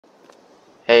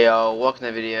Hey y'all, welcome to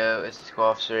the video. It's School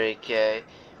Officer AK.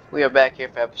 We are back here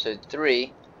for episode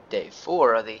 3, day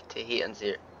 4 of the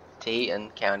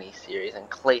Taheton County series in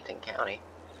Clayton County.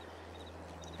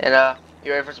 And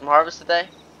you ready for some harvest today?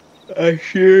 I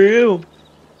sure am.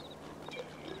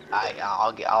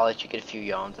 I'll let you get a few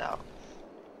yawns out.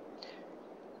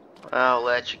 I'll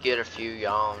let you get a few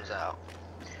yawns out.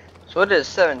 So it is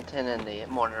 7:10 in the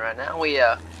morning right now. We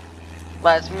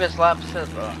missed last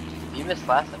episode. If you missed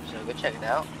last episode, go check it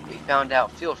out. We found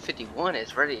out field 51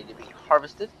 is ready to be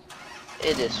harvested.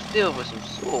 It is filled with some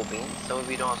soybeans, so we'll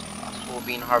be doing a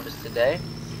soybean harvest today.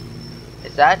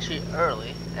 It's actually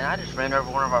early, and I just ran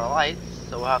over one of our lights,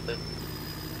 so we'll have to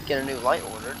get a new light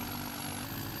ordered.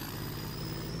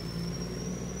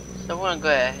 So we're gonna go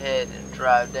ahead and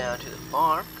drive down to the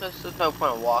farm, because there's no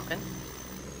point in walking.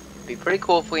 It'd be pretty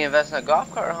cool if we invest in a golf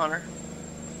cart, Hunter.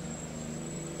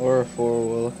 Or a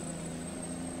four-wheeler.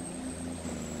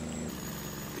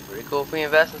 It'd be pretty cool if we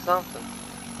invest in something.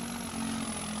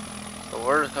 So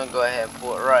we're just gonna go ahead and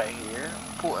pull it right here.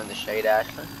 Pull it in the shade,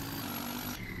 actually.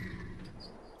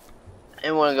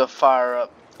 And we're gonna go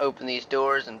open these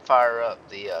doors and fire up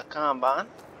the combine.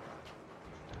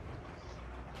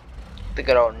 The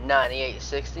good old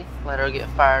 9860. Let her get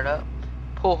fired up.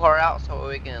 Pull her out so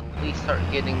we can at least start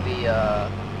getting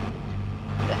the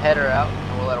header out.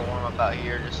 And we'll let her warm up out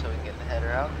here just so we can get the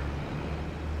header out.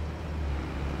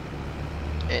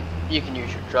 And you can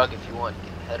use your truck if you want to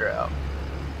get the header out.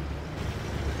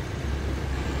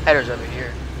 Header's over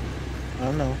here.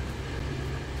 I know.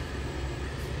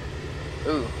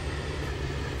 Ooh,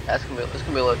 that's gonna be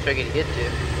a little tricky to get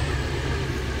to.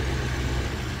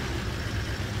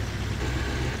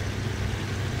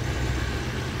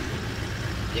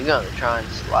 You're gonna try and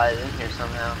slide in here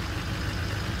somehow.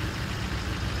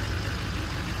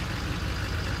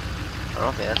 I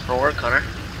don't think that's gonna work, Hunter.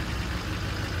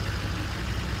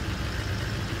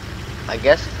 I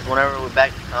guess whenever we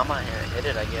back the combine here, hit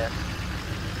it. I guess.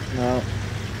 No.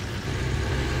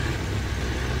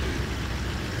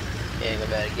 You ain't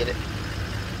gonna be able to get it.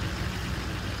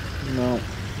 No.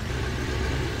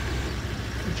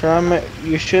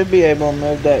 You should be able to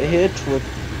move that hitch with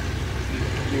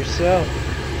yourself.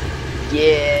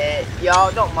 Yeah,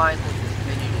 y'all don't mind that this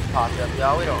menu just popped up,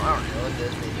 y'all. I don't know what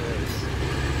this menu is.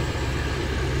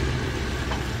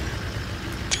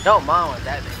 Don't mind what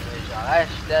that menu is, y'all.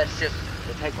 That's just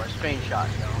to take my screenshot,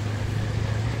 y'all.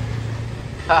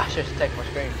 That's just to take my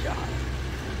screenshot.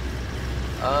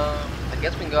 I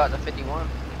guess we can go out to 51,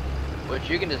 which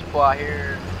you can just pull out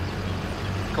here.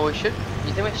 You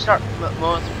think we should start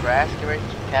mowing some grass, get ready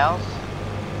for some cows?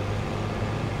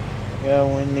 Yeah,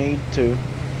 we need to.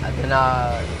 And then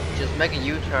just make a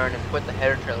U-turn and put the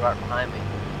header trailer right behind me,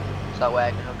 so that way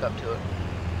I can hook up to it.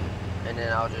 And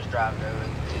then I'll just drive it over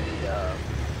to the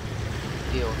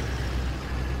field.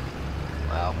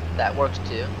 Well, that works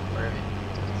too. Whatever.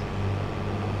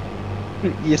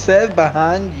 You said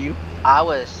behind you. I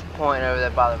was pointing over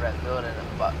there by the red building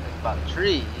and by the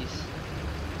trees.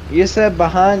 You said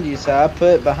behind you, so I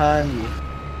put behind you.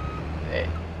 Hey,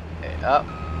 up.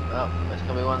 Oh, it's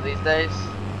gonna be one of these days.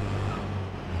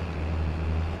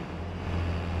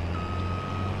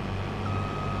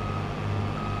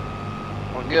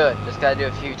 We're good. Just gotta do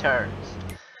a few turns.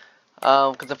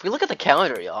 Because if we look at the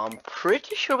calendar, y'all, I'm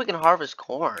pretty sure we can harvest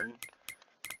corn.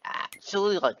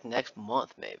 Actually, like next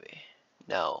month, maybe.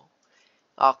 No.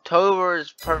 October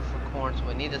is perfect for corn, so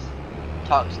we need to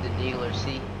talk to the dealer,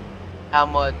 see how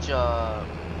much it's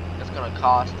gonna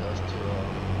cost us to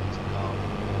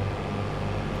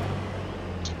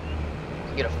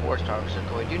get a forest harvester.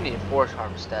 We do need a forest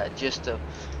harvester just to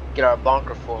get our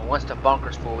bunker full. And once the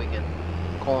bunker's full, we can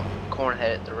corn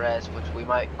head it the rest, which we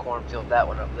might cornfield that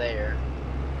one up there.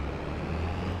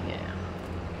 Yeah.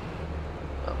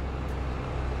 Oh.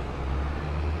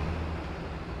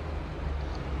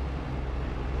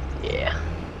 Yeah.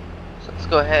 So let's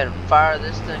go ahead and fire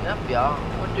this thing up, y'all.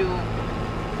 We'll do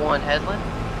one headland.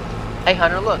 Hey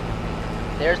Hunter, look.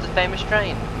 There's the famous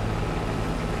train.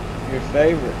 Your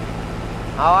favorite.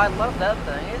 Oh, I love that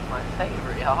thing. It's my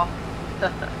favorite, y'all.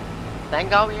 Thank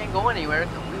God we ain't going anywhere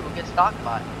because we will get stopped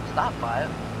by it. I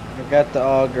got the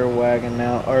auger wagon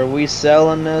now. Are we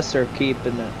selling this or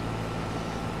keeping it?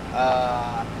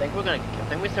 I think we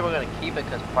said we're gonna keep it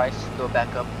because prices go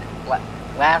back up.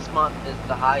 Last month is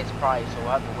the highest price, so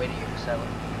we'll have to wait a year to sell it.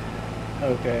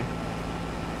 Okay.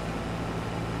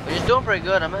 We're just doing pretty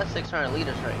good. I'm at 600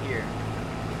 liters right here,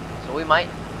 so we might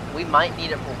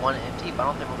need it for one empty, but I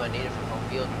don't think we're gonna need it for home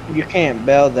field. You can't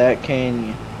bell that, can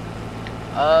you?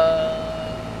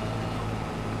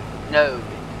 No.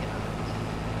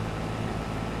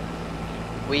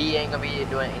 we ain't gonna be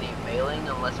doing any baling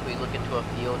unless we look into a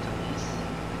field to lease.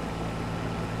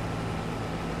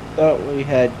 Thought we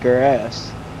had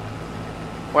grass.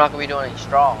 We're not gonna be doing any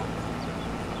straw.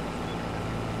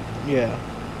 Yeah.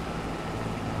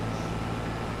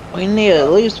 We need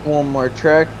at least one more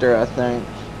tractor, I think.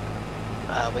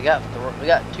 We got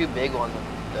 2 big ones,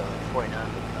 the 49.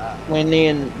 We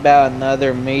need about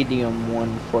another medium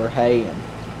one for haying.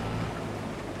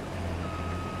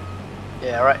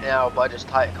 Yeah, right now our budget's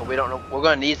tight because we don't know. We're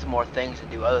gonna need some more things to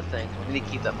do other things. We need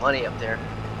to keep that money up there.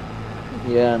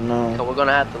 Yeah, no. So we're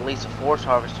gonna have to lease a force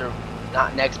harvester,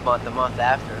 not next month, the month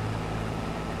after,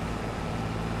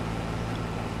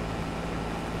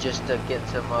 just to get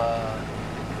some,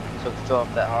 so we can fill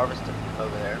up that harvester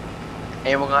over there.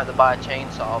 And we're gonna have to buy a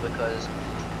chainsaw because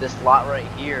this lot right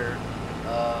here,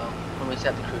 let me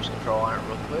set the cruise control on it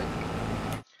real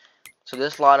quick. So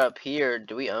this lot up here,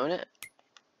 do we own it?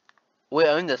 We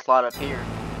own this lot up here.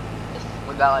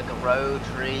 We got like a row,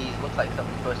 trees, looks like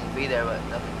something's supposed to be there, but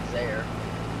nothing's there.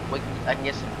 I can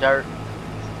get some dirt.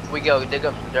 We go dig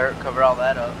up some dirt, cover all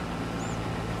that up.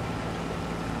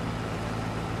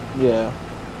 Yeah.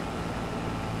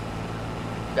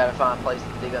 Gotta find a place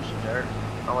to dig up some dirt.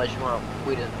 Unless you want,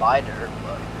 we didn't buy dirt,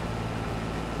 but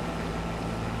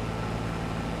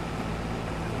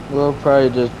We'll probably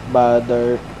just buy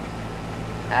dirt.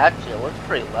 actually it looks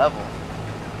pretty level.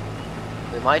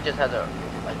 We might just have to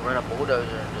like run a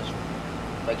bulldozer and just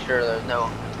make sure there's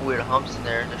no weird humps in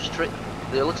there.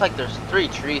 It looks like there's 3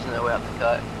 trees in there we have to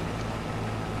cut.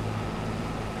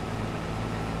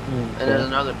 Okay. And there's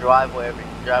another driveway over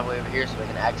here so we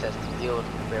can access the field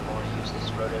if we ever want to use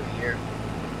this road over here.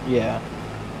 Yeah.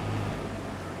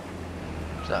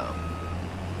 So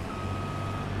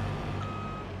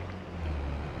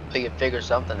we can figure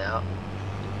something out.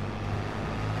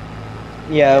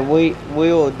 Yeah, we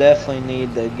will definitely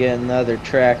need to get another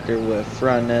tractor with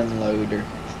front end loader.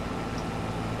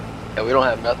 Yeah, we don't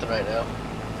have nothing right now.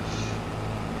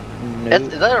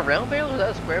 Nope. Is that a round baler or is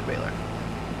that a square baler?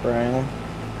 Brown.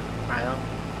 Round.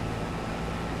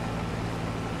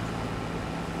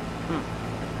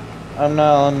 I'm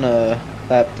not on the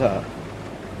laptop.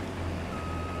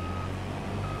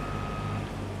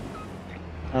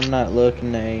 I'm not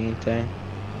looking at anything.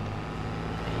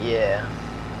 Yeah.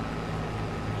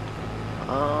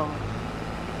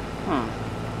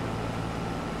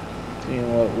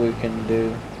 Seeing what we can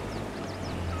do.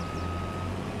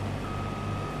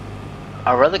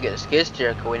 I'd rather get a skid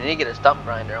steer because we need to get a stump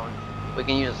grinder on. We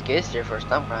can use a skid steer for a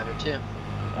stump grinder too.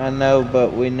 I know,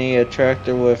 but we need a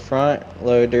tractor with front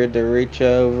loader to reach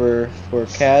over for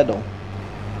cattle.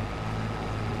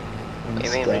 What do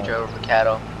you mean reach over for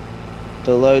cattle?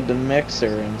 To load the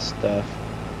mixer and stuff.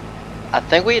 I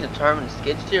think we determined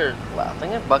skid steer. Well, I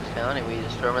think in Bucks County we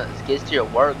determined that skid steer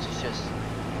works. It's just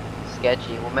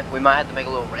sketchy. We might have to make a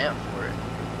little ramp for it.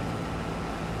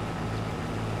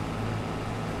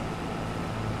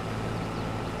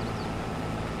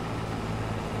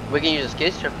 We can use a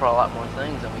skid steer for a lot more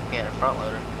things than we can a front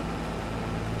loader.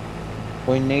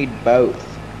 We need both.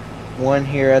 One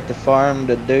here at the farm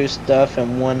to do stuff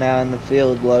and one out in the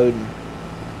field loading.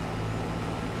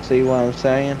 See what I'm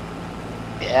saying?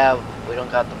 Yeah, we don't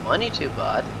got the money to,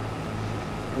 bud.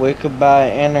 We could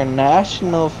buy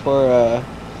international for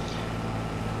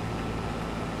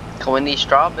We need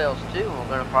straw bales too. We're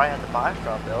gonna probably have to buy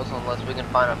straw bales unless we can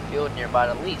find a field nearby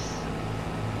to lease.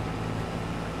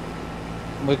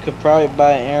 we could probably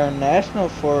buy international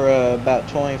for about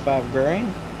 25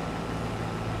 grand.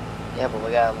 Yeah, but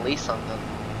we gotta lease something.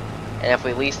 And if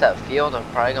we lease that field, it's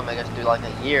probably gonna make us do like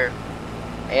a year.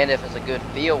 And if it's a good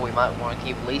field, we might want to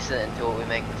keep leasing it until we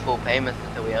make the full payments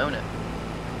until we own it.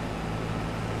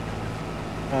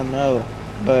 I know,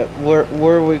 but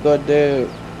where are we gonna do?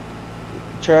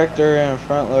 Tractor and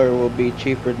front loader will be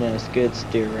cheaper than a skid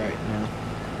steer right now.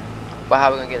 But how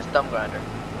are we gonna get a stump grinder?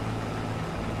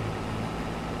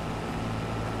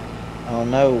 I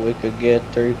don't know. We could get a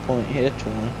 3-point hitch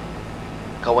one.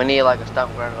 Cause we need like a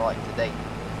stump grinder like today.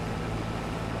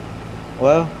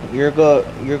 Well, you're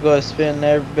gonna spend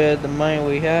every bit of the money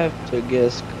we have to get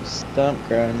a stump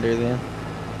grinder then.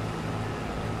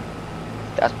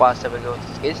 That's why I said we go with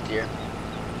the skid steer.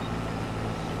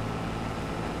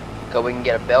 Cause we can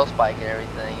get a bell spike and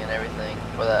everything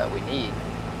for that we need.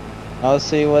 I'll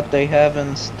see what they have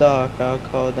in stock. I'll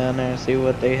call down there and see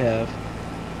what they have.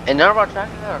 And none of our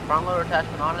tractors have a front loader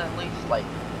attachment on it at least. Like,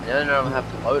 none of them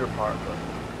have the loader part, but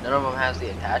none of them has the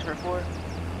attachment for it.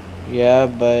 Yeah,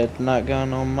 but it's not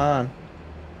going on mine.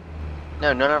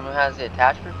 No, none of them has the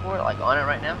attachment for it, like on it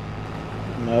right now.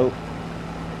 Nope.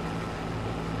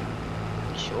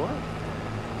 You sure?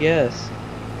 Yes.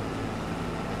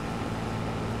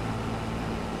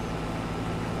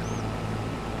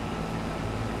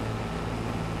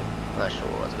 not sure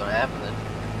what's gonna happen then.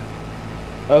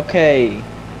 Okay.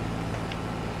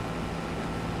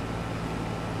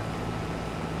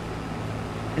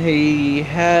 He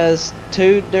has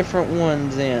 2 different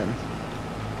ones in.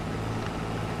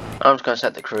 I'm just gonna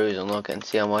set the cruise and look and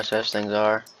see how much those things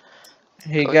are.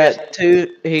 He So just,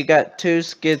 got two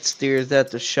skid steers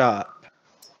at the shop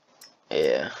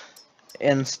yeah.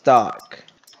 in stock.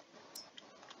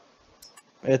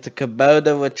 It's a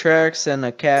Kubota with tracks and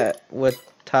a Cat with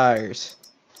tires.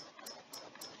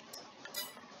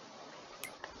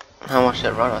 How much did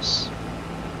it run us?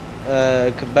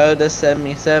 Kubota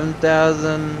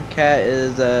 77,000. Cat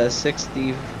is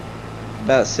 60,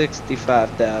 about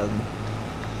 65,000.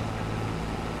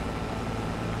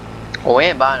 Well, we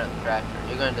ain't buying another tractor.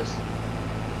 You're gonna just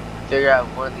figure out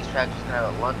if one of these tractors can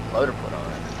have a loader put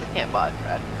on it. We can't buy a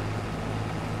tractor.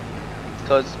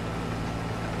 Cause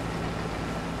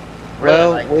really,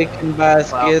 Well, like, we can buy a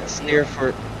plow skid for steer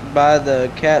field. buy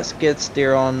the Cat skid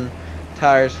steer on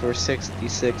tires for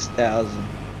 66,000.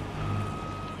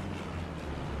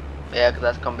 Yeah, cause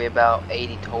that's gonna be about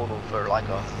 80 total for like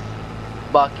a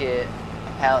bucket,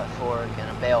 a pallet fork, and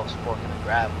a bales fork and a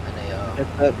grab and a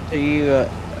It's up to you.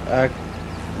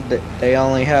 They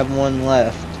only have one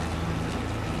left.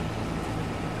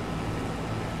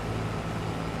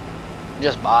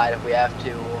 just buy it if we have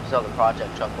to. We'll sell the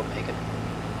project truck. We'll make it.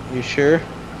 You sure?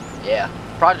 Yeah,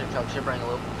 project truck should bring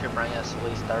us at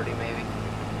least 30 maybe.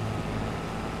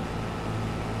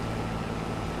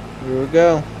 Here we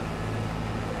go.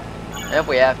 And if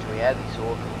we have to, we have these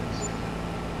soybeans.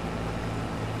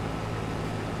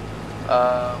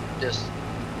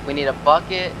 We need a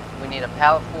bucket, we need a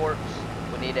pallet forks,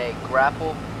 we need a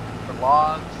grapple for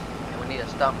logs, and we need a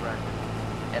stump grinder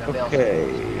and a bale.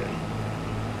 Okay.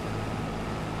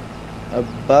 A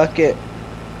bucket.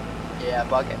 Yeah, a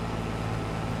bucket.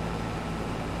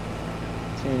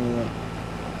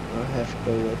 I'll have to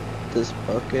go with this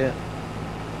bucket.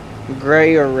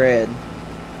 Gray or red?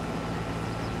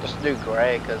 Just do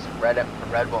gray, because red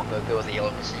won't go good with the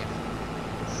yellow machine.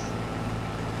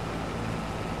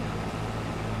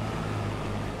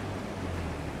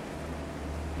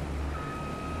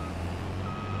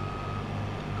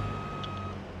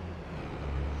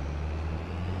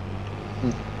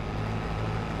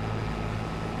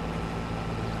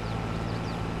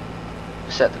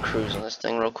 Set the cruise on this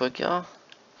thing real quick, y'all.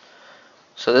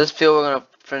 So this field we're gonna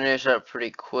finish up pretty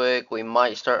quick. We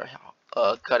might start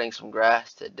cutting some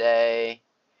grass today.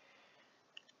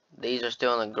 These are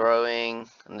still in the growing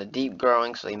and the deep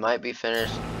growing, so they might be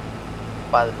finished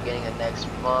by the beginning of next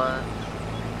month.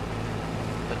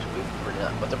 Which would be pretty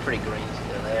nice, but they're pretty green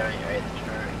still. They aren't ready to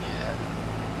turn yet.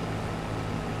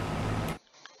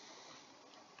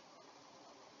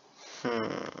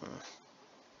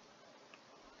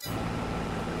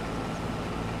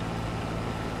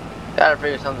 Gotta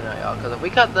figure something out, y'all. Because if we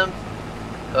cut them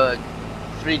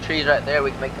 3 trees right there,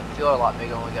 we can make the field a lot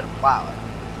bigger when we gotta plow it.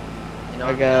 You know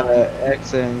I got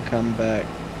exit and come back.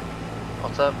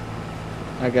 What's up?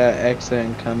 I got exit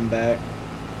and come back.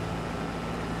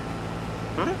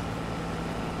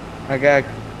 I got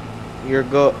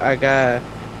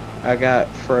I got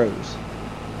froze.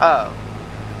 Oh.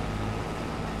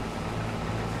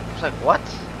 I was like, what?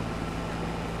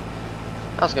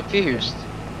 I was confused.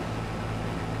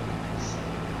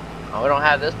 Oh, we don't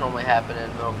have this normally happen in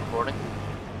the middle of recording.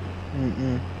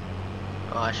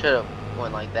 Oh, I should have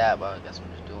went like that, but I guess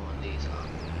I'm just doing one of these, huh?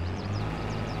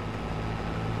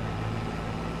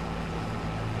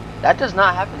 That does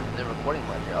not happen in the recording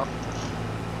much, y'all.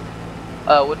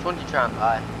 Which one did you try and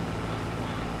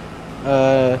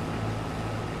buy?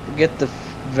 Get the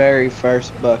very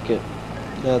first bucket.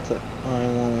 That's the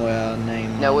only one way I'll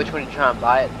name No, it. which one did you try and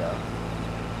buy it, though?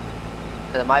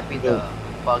 Because it might be the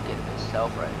bucket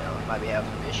itself right now. It might be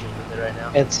having some issues with it right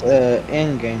now. It's a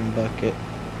in-game bucket.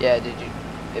 Yeah, did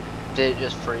it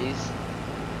just freeze?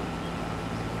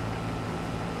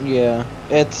 Yeah,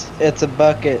 it's a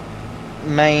bucket,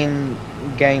 main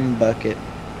game bucket.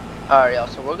 Alright, y'all,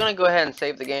 so we're gonna go ahead and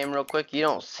save the game real quick. You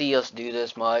don't see us do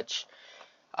this much.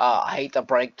 I hate to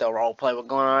break the roleplay we're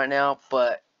going on right now,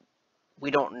 but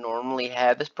we don't normally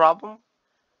have this problem.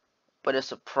 But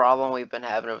it's a problem we've been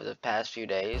having over the past few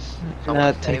days. So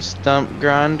Now take stump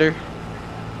grinder.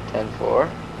 10-4.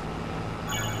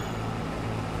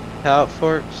 Pallet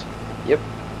forks. Yep.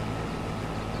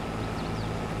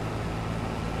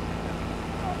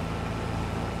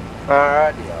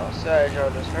 Alrighty, y'all. So as y'all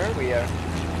just heard, we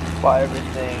bought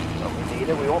everything that we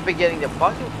needed. We won't be getting the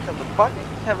bucket because the bucket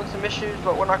is having some issues,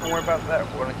 but we're not gonna worry about that.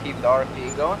 We're gonna keep the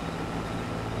RFP going.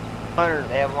 Hunter,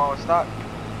 they have them all in stock.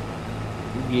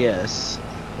 Yes.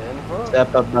 10-4.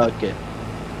 Except a bucket.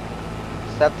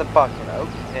 Set the bucket.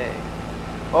 Okay.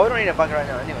 Well, we don't need a bucket right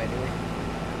now anyway, do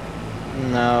we?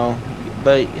 No,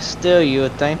 but still, you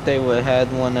would think they would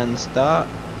have one in stock.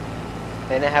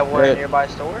 They didn't have one in a nearby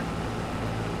store?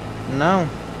 No.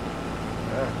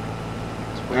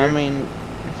 It's I weird. mean,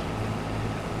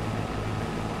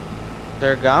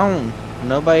 they're gone.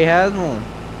 Nobody has one.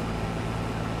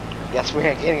 Guess we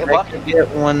ain't getting a They bucket. could get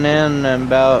one in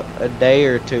about a day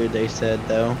or two, they said,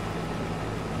 though.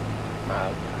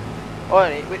 Well,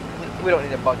 we don't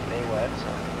need a bucket anyway,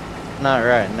 so. Not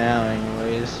right now,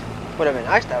 anyways. Would have been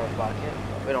nice to have a bucket,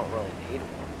 but we don't really need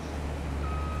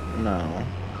one. No.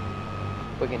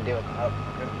 We can deal with that.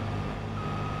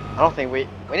 I don't think we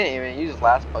didn't even use the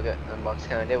last bucket in Bucks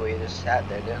County, did we? It just sat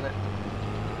there, didn't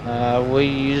it? We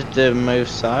used to move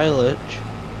silage.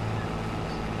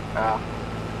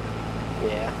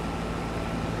 Yeah.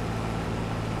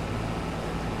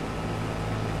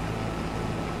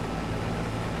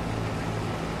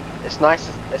 It's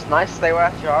nice they were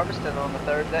actually harvesting on the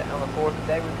fourth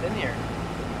day we've been here.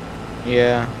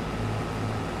 Yeah.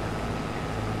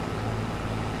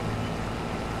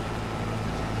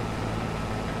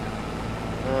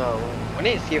 Oh, we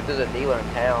need to see if there's a dealer in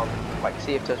town. Like,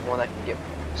 see if there's one that can get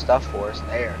stuff for us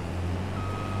there.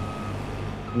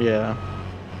 Yeah.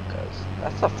 Because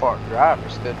that's a far drive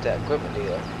to go to that equipment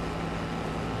dealer.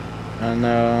 I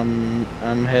know,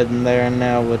 I'm heading there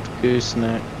now with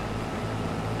gooseneck.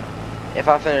 If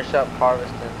I finish up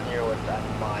harvesting here with that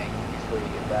mic before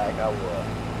you get back, I will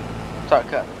start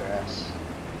cutting the grass.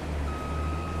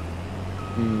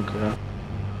 Okay.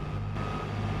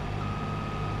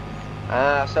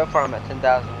 So far I'm at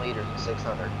 10,000 liters and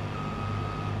 600.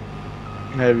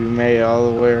 Have you made it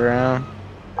all the way around?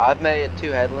 I've made it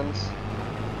 2 headlands.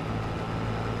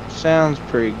 Sounds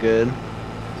pretty good.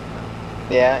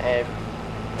 Yeah, and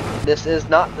this is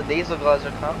not the diesel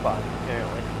guzzler combine,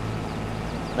 apparently.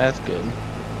 That's good.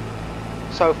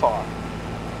 So far.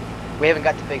 We haven't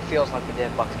got the big fields like we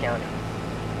did in Bucks County.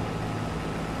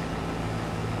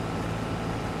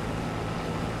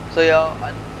 So y'all,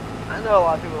 I know a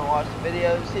lot of people don't watch the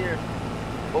videos here,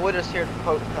 but we're just here to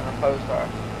kind of post our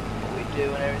what we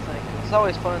do and everything. It's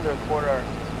always fun to record our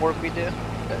work we do,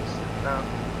 because you know,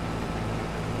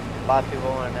 a lot of people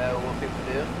want to know what people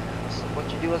do. It's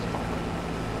what you do as a farmer.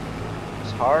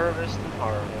 It's harvest and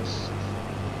harvest.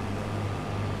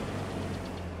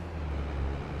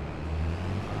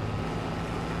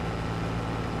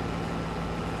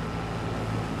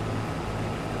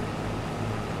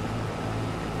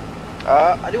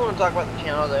 I do want to talk about the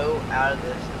channel though, out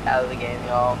of the game,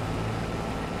 y'all.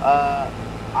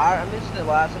 I mentioned it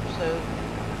last episode.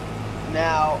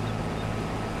 Now,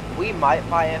 we might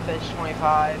buy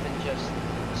FS22 and just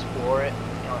explore it,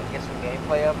 you know, like get some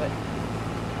gameplay of it.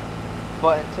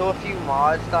 But until a few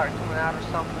mods start coming out or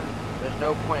something, there's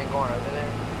no point in going over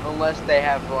there. Unless they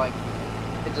have, like,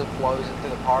 it just blows into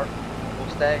the park, we'll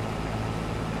stay.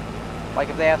 Like,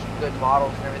 if they have some good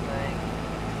models and everything,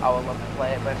 I would love to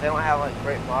play it. But if they don't have, like,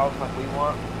 great models like we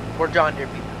want, we're John Deere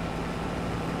people.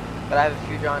 But I have a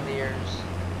few John Deeres,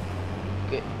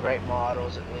 get great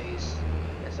models at least,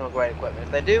 and some great equipment.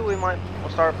 If they do, we'll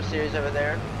start up a series over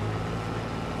there.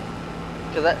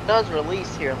 Because that does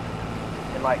release here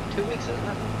in like 2 weeks, isn't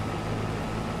it?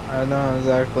 I don't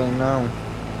exactly know.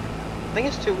 I think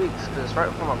it's 2 weeks, because it's right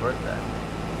before my birthday.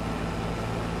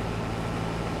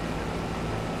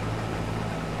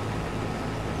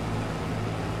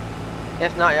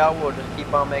 If not, y'all, we'll just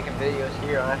keep on making videos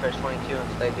here on FS22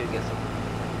 until they do get some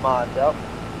mods up.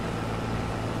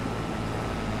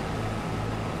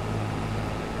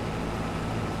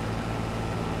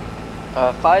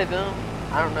 FS22,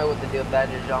 I don't know what the deal with that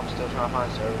is, y'all. I'm still trying to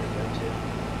find a server to go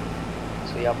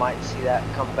to. So y'all might see that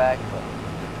come back, but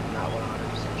I'm not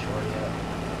 100% sure yet.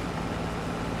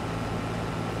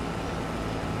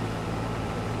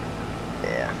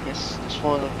 Yeah, it's just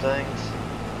one of them things.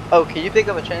 Oh, can you pick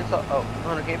up a chainsaw? Oh,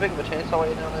 Hunter, can you pick up a chainsaw while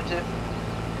you're down there too?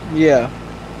 Yeah.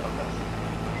 Okay.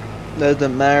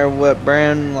 Doesn't matter what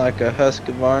brand, like a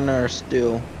Husqvarna or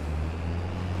Steel.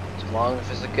 As long as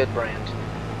it's a good brand.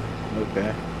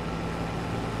 Okay.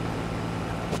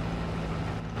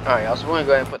 Alright, y'all, so we're going to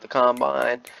go ahead and put the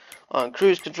combine on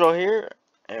cruise control here.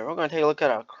 And we're going to take a look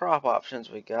at our crop options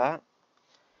we got.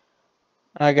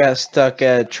 I got stuck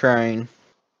at a train.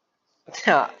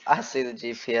 I see the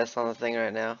GPS on the thing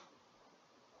right now.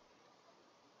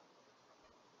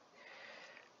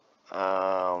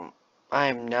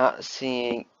 I'm not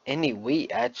seeing any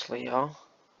wheat actually, y'all.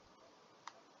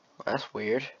 That's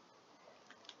weird.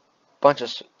 Bunch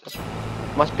of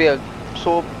must be a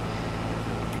soy.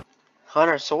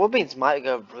 Hunter, soybeans might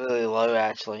go really low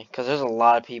actually, because there's a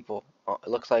lot of people it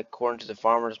looks like according to the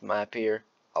farmer's map here,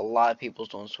 a lot of people's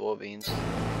doing soybeans.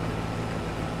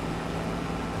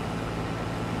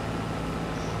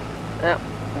 Yeah,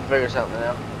 we'll figure something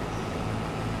out.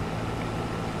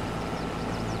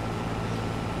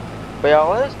 But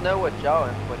y'all let us know what y'all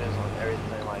input is on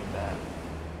everything like that.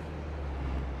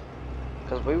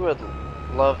 Because we would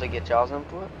love to get y'all's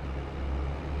input.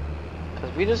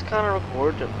 Because we just kind of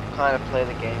record to kind of play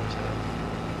the game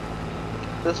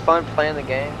too. It's fun playing the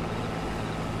game.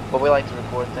 But we like to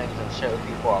record things and show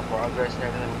people our progress and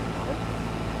everything we've done.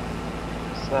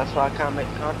 So that's why I kind of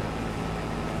make content.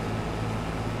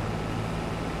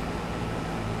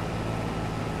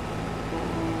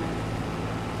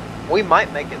 We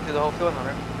might make it through the whole field,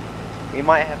 Hunter. We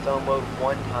might have to unload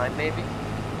one time, maybe.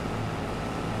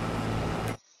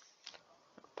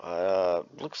 But,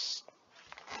 looks...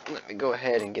 Let me go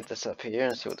ahead and get this up here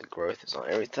and see what the growth is on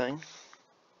everything.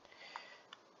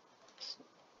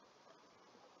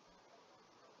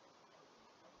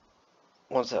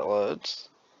 Once that loads.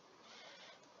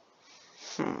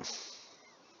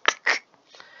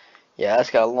 Yeah, it's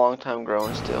got a long time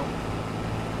growing still.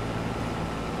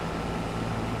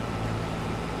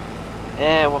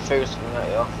 And we'll figure something out,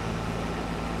 y'all.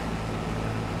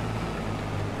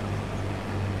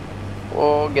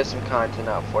 We'll get some content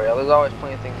out for y'all. There's always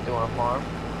plenty of things to do on a farm.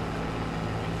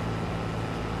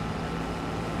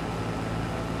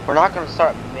 We're not going to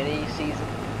start many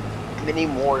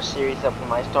more series up. We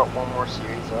might start one more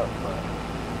series up, but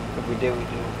if we do, we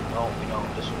do. If we don't, we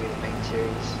don't. This will be the main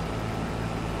series.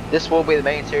 This will be the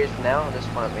main series for now. This is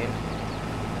what I mean.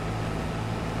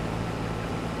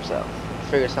 So,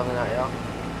 figure something out, y'all.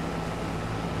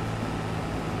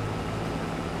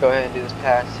 Go ahead and do this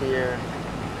pass here.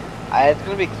 It's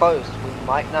going to be close. We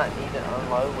might not need to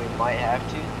unload. We might have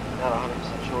to. Not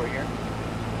 100% sure here.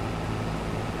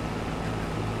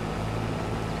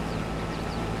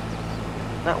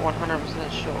 Not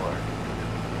 100% sure.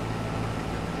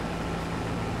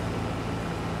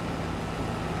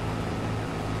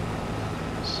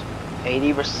 So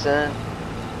 80%.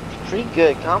 Pretty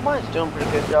good. Combine's doing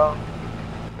pretty good, y'all.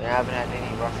 We haven't had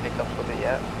any rough hiccups with it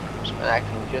yet. It's been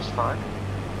acting just fine.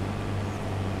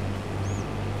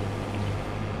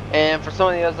 And for some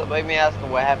of the others that may be asking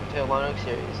what happened to the Lone Oak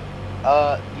series,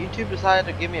 YouTube decided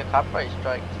to give me a copyright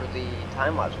strike for the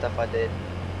time-lapse stuff I did.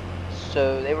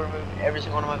 So they removed every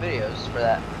single one of my videos for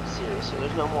that series. So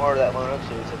there's no more of that Lone Oak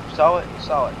series. If you saw it, you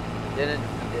saw it. If you didn't,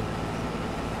 you didn't.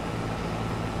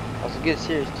 That was a good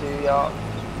series too, y'all.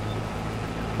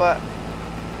 But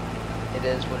it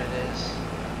is what it is.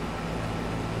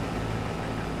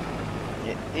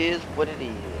 It is what it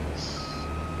is.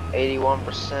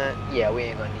 81%. Yeah, we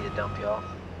ain't gonna need a dump, y'all.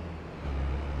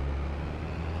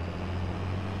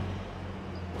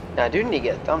 Now I do need to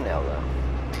get a thumbnail though.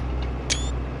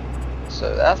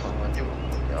 So that's what I'm gonna do,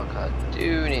 y'all. Cause I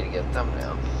do need to get a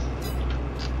thumbnail.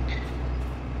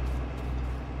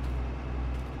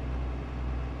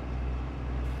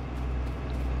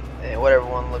 And whatever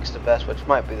one looks the best, which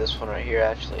might be this one right here,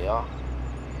 actually, y'all.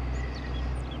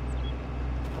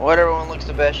 Whatever one looks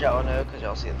the best, y'all know, cause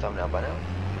y'all see the thumbnail by now.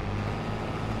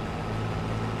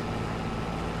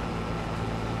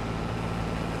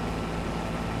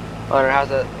 Hunter, how's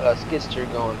that skid steer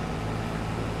going?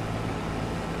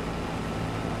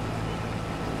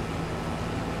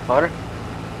 Hunter?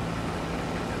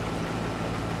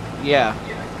 Yeah.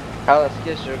 How's that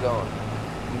skid steer going?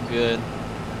 Good.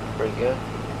 Pretty good.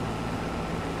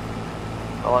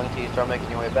 How long until you start making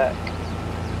your way back?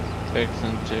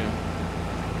 Fixing to.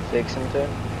 Fixing to?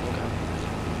 Okay.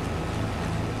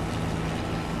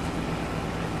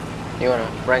 You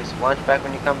wanna bring some lunch back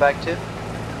when you come back too?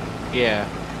 Yeah.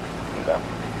 Okay.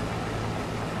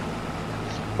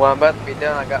 Well, I'm about to be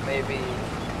done. I got maybe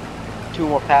 2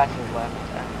 more passes left,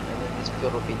 and then this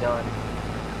field will be done.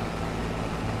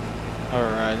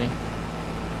 Alrighty.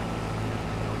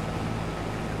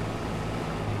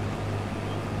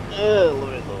 Oh,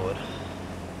 Lord, Lord.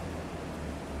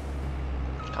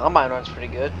 Combine runs pretty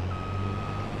good.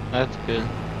 That's good.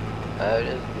 It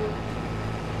is good.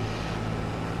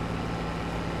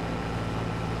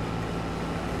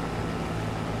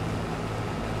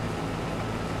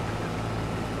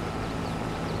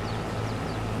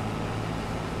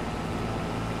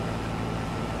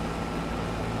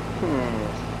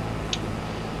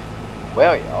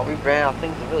 Well, y'all, we ran out of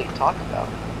things to really talk about.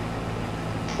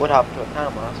 What happened to a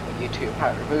time on us, but YouTube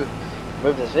might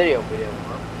remove this video if we didn't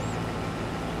want.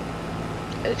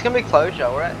 It's gonna be close,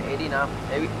 y'all. We're at 89,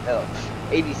 maybe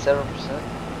 87%.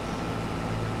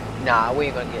 Nah, we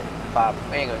ain't gonna get 5.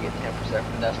 We ain't gonna get 10%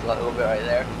 from that little bit right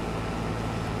there.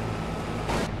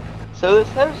 So this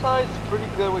header size is pretty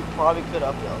good. We probably could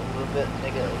up it a little bit,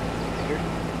 make it a little bigger.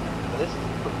 But this is a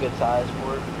pretty good size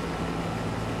for it.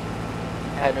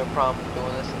 I had no problem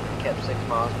doing this and it kept 6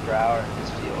 miles per hour in this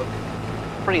field.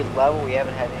 Pretty level, we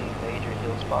haven't had any major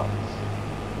hill spots.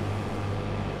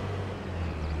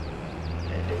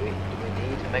 And do we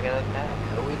need to make another path?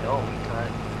 No, we don't. We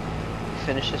can't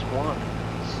finish this one.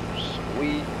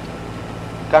 Sweet.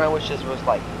 Kinda wish this was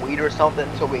like wheat or something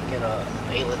so we can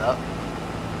nail it up.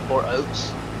 Or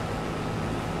oats.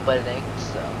 But it ain't,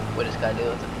 so we just gotta deal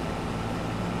with it.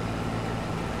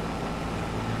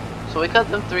 So we cut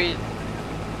them trees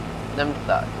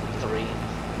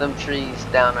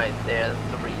down right there,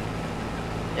 3,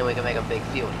 and we can make a big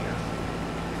field here.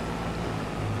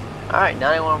 Alright,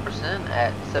 91%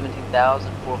 at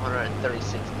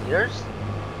 17,436 liters.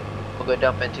 We'll go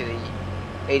dump into the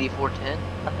 8410,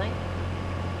 I think.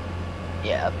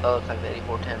 Yeah, that looks like the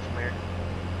 8410 from here.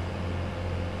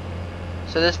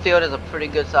 So this field is a pretty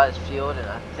good sized field, and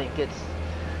I think it's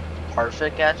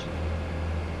perfect actually.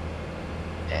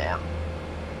 Yeah,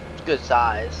 it's good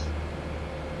size.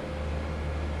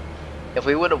 If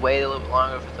we would have waited a little bit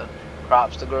longer for the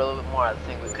crops to grow a little bit more, I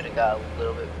think we could have got a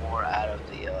little bit more out of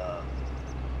the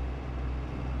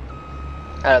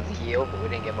yield, but we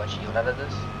didn't get much yield out of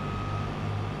this.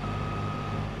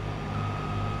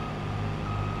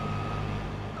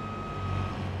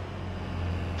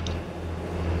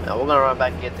 Now we're gonna run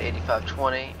back and get the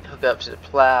 8520, hook up to the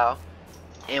plow,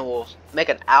 and we'll make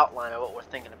an outline of what we're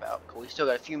thinking about. We still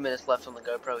got a few minutes left on the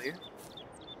GoPro here.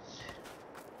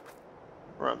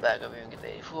 Run back over here and get the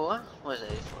 84. Where's the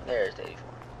 84? There's the 84.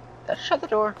 Did I shut the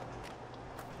door?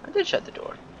 I did shut the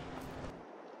door.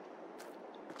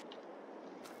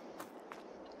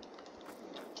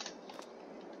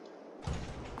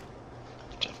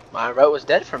 My remote was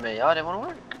dead for me, y'all. Didn't want to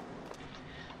work.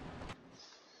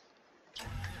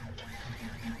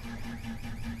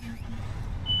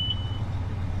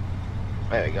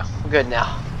 There we go. We're good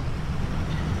now.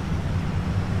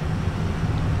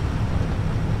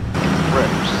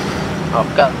 Rips. Oh,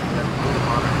 got that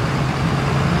on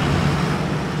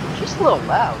it. Just a little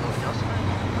loud. What else?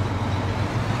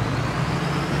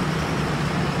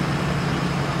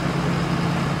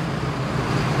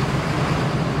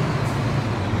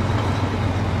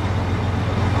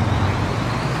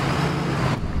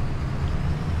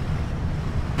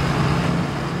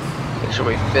 Make sure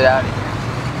we fit out of here.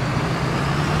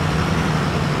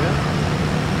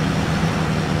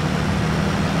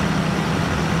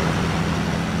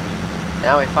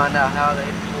 Now we find out how the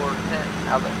 8410,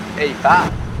 how the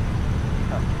 85.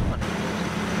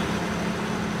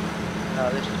 Oh,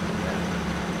 this is bad.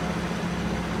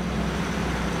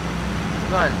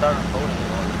 Go ahead and start unfolding it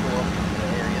while we pull up to the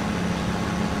area.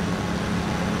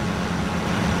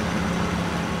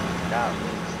 God,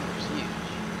 it's huge.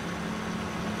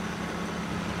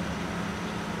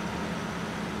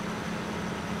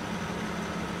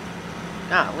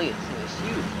 Golly, this thing is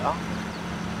huge, y'all.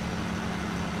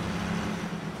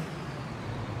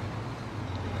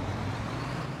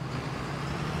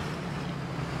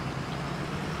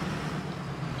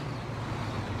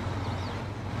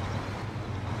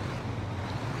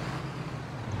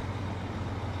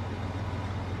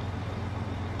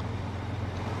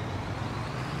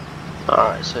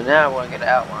 Alright, so now I want to get an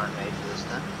outline made for this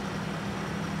thing.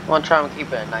 I want to try and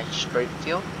keep it a nice straight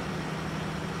field.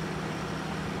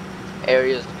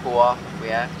 Areas to pull off if we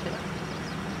have to.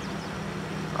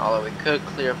 Although we could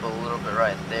clear up a little bit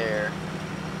right there.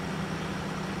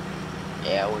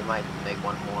 Yeah, we might make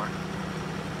one more.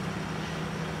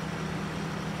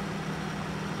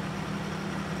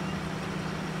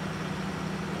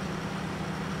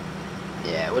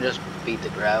 Yeah, we'll just beat the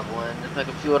gravel and just make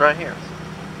a field right here.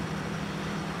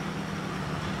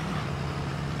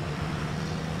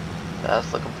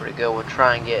 That's looking pretty good. We'll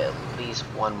try and get at least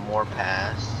one more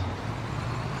pass.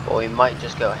 But we might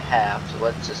just go half, so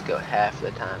let's just go half for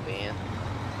the time being.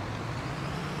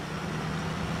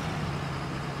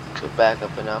 Go back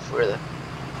up enough where the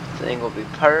thing will be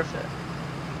perfect.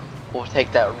 We'll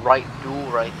take that right dual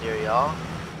right there, y'all,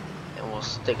 and we'll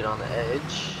stick it on the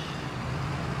edge.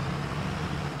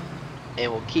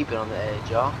 And we'll keep it on the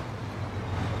edge, y'all.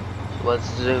 So let's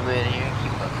zoom in here and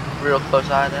keep a real close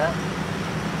eye to that.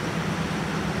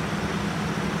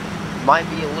 Might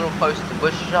be a little close to the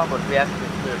bushes, y'all, but we have to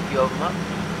clear a few of them up.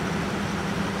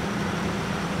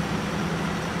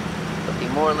 But the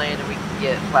more land that we can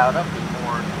get plowed up, the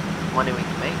more money we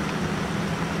can make.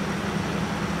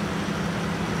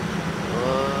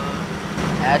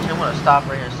 Actually, I'm going to stop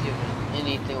right here and see if there's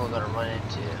anything we're going to run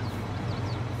into.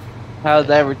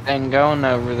 How's everything going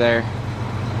over there?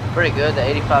 Pretty good. The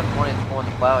 8520 is pulling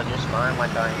the plow just fine,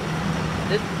 like I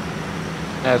did.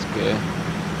 That's good.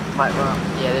 Might run.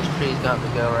 Yeah, this tree's got to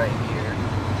go right here.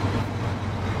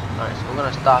 Alright, so we're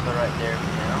gonna stop it right there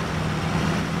for now.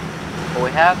 But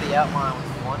we have the outline we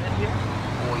wanted here.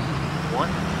 We want.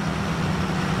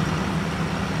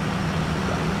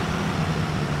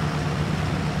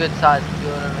 Good sized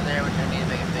field over there, which I need to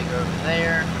make it bigger over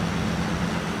there.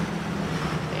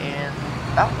 And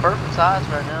about perfect size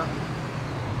right now.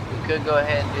 We could go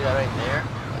ahead and do that right there,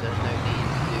 but there's no need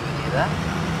to do any of that.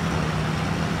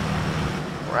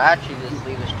 We're actually just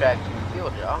leave this track to the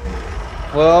field, y'all.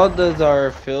 What all does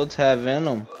our fields have in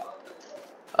them?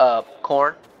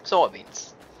 Corn,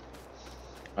 soybeans.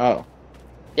 Oh.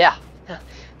 Yeah. A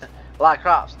lot of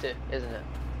crops too, isn't it?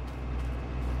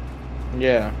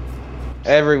 Yeah.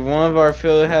 Every one of our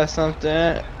fields has something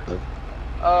in it?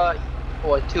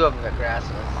 Well, 2 of them got grass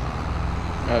in it.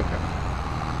 Okay.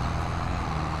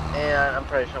 And I'm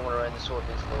pretty sure I'm gonna run the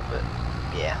soybeans a little bit.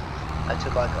 Yeah. I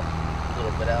took like a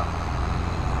little bit out.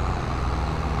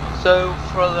 So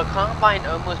for the combine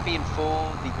almost being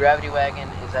full, the gravity wagon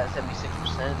is at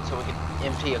 76%, so we can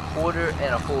empty a quarter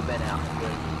and a full bin out if we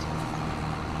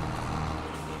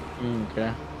need to.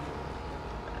 Okay.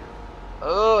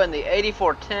 Oh, and the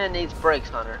 8410 needs brakes,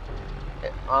 Hunter.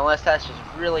 Unless that's just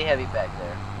really heavy back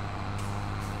there.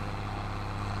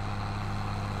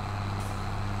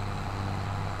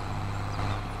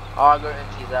 Auger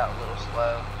empties out a little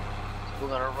slow. So we're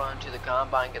gonna run to the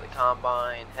combine, get the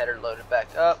combine header loaded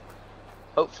back up.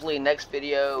 Hopefully next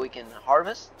video we can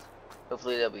harvest.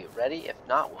 Hopefully they'll be ready. If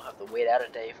not, we'll have to wait out a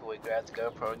day before we grab the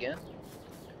GoPro again.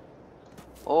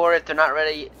 Or if they're not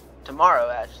ready tomorrow,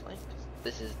 actually.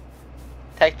 This is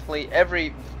technically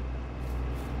every...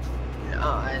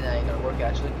 No, it ain't gonna work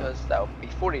actually, because that would be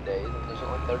 40 days and there's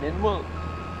only 30 in a month.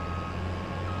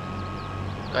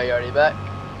 Are you already back?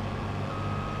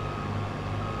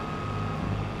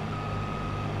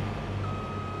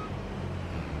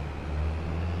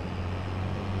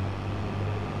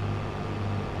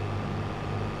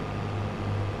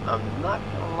 I'm not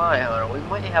gonna lie, Hunter, we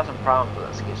might have some problems with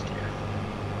that skid steer.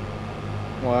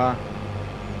 Why?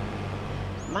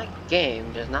 My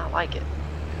game does not like it.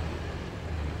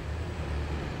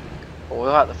 But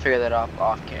we'll have to figure that out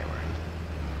off camera.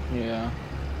 Yeah.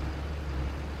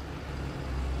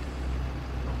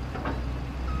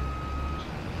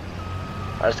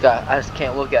 I just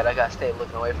can't look at it. I gotta stay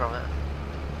looking away from it.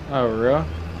 Oh, really?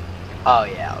 Oh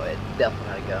yeah, it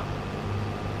definitely gotta go.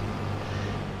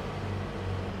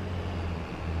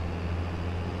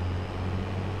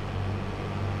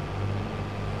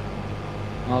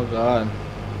 Oh, God.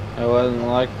 It wasn't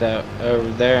like that over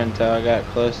there until I got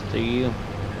close to you.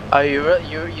 Oh,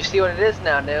 you see what it is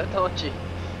now, don't you?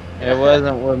 It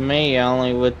wasn't with me,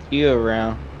 only with you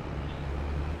around.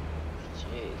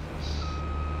 Jesus.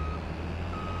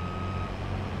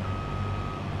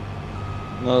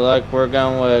 Look like we're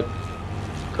going with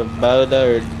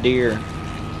Kubota or deer.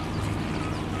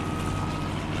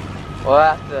 We'll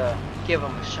have to give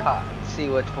them a shot and see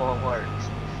which one works.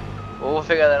 But we'll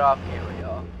figure that off camera,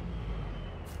 y'all.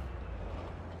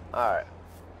 Alright.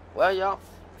 Well, y'all,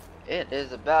 it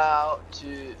is about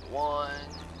 1,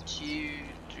 2,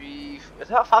 3, it's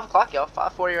about 5 o'clock, y'all.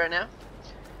 5:40 right now.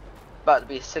 About to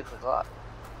be 6 o'clock.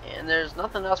 And there's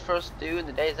nothing else for us to do in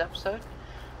today's episode.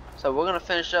 So we're going to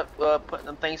finish up putting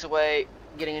them things away,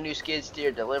 getting a new skid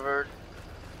steer delivered.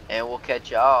 And we'll catch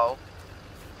y'all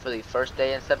for the first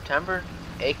day in September,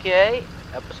 aka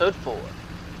episode 4.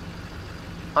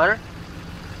 Hunter,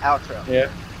 outro. Yeah.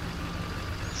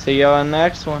 See y'all in the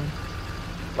next one.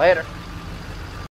 Later.